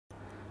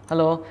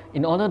Hello,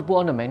 in order to put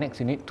on the magnets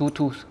you need two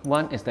tools.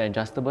 One is the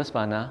adjustable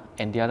spanner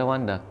and the other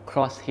one the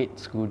cross head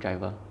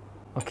screwdriver.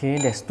 Okay,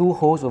 there's two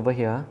holes over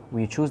here.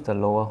 We choose the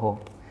lower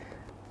hole.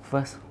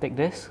 First, take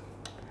this,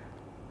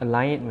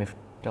 align it with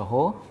the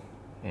hole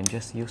and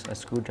just use a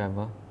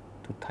screwdriver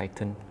to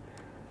tighten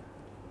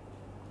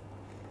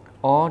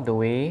all the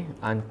way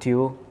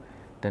until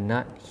the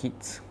nut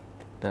hits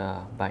the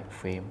bike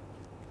frame.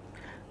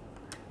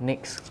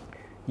 Next,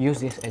 use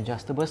this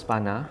adjustable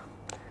spanner,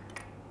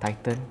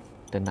 tighten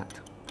the nut.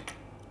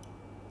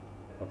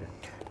 Okay.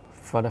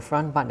 For the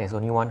front part, there's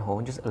only one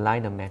hole. Just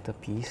align the metal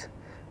piece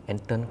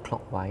and turn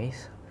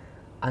clockwise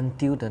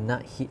until the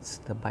nut hits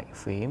the bike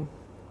frame.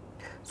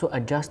 So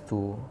adjust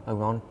to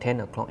around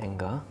 10 o'clock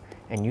angle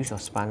and use your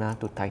spanner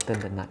to tighten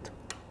the nut.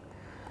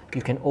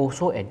 You can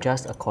also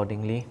adjust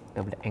accordingly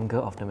the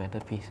angle of the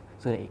metal piece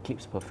so that it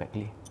keeps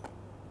perfectly.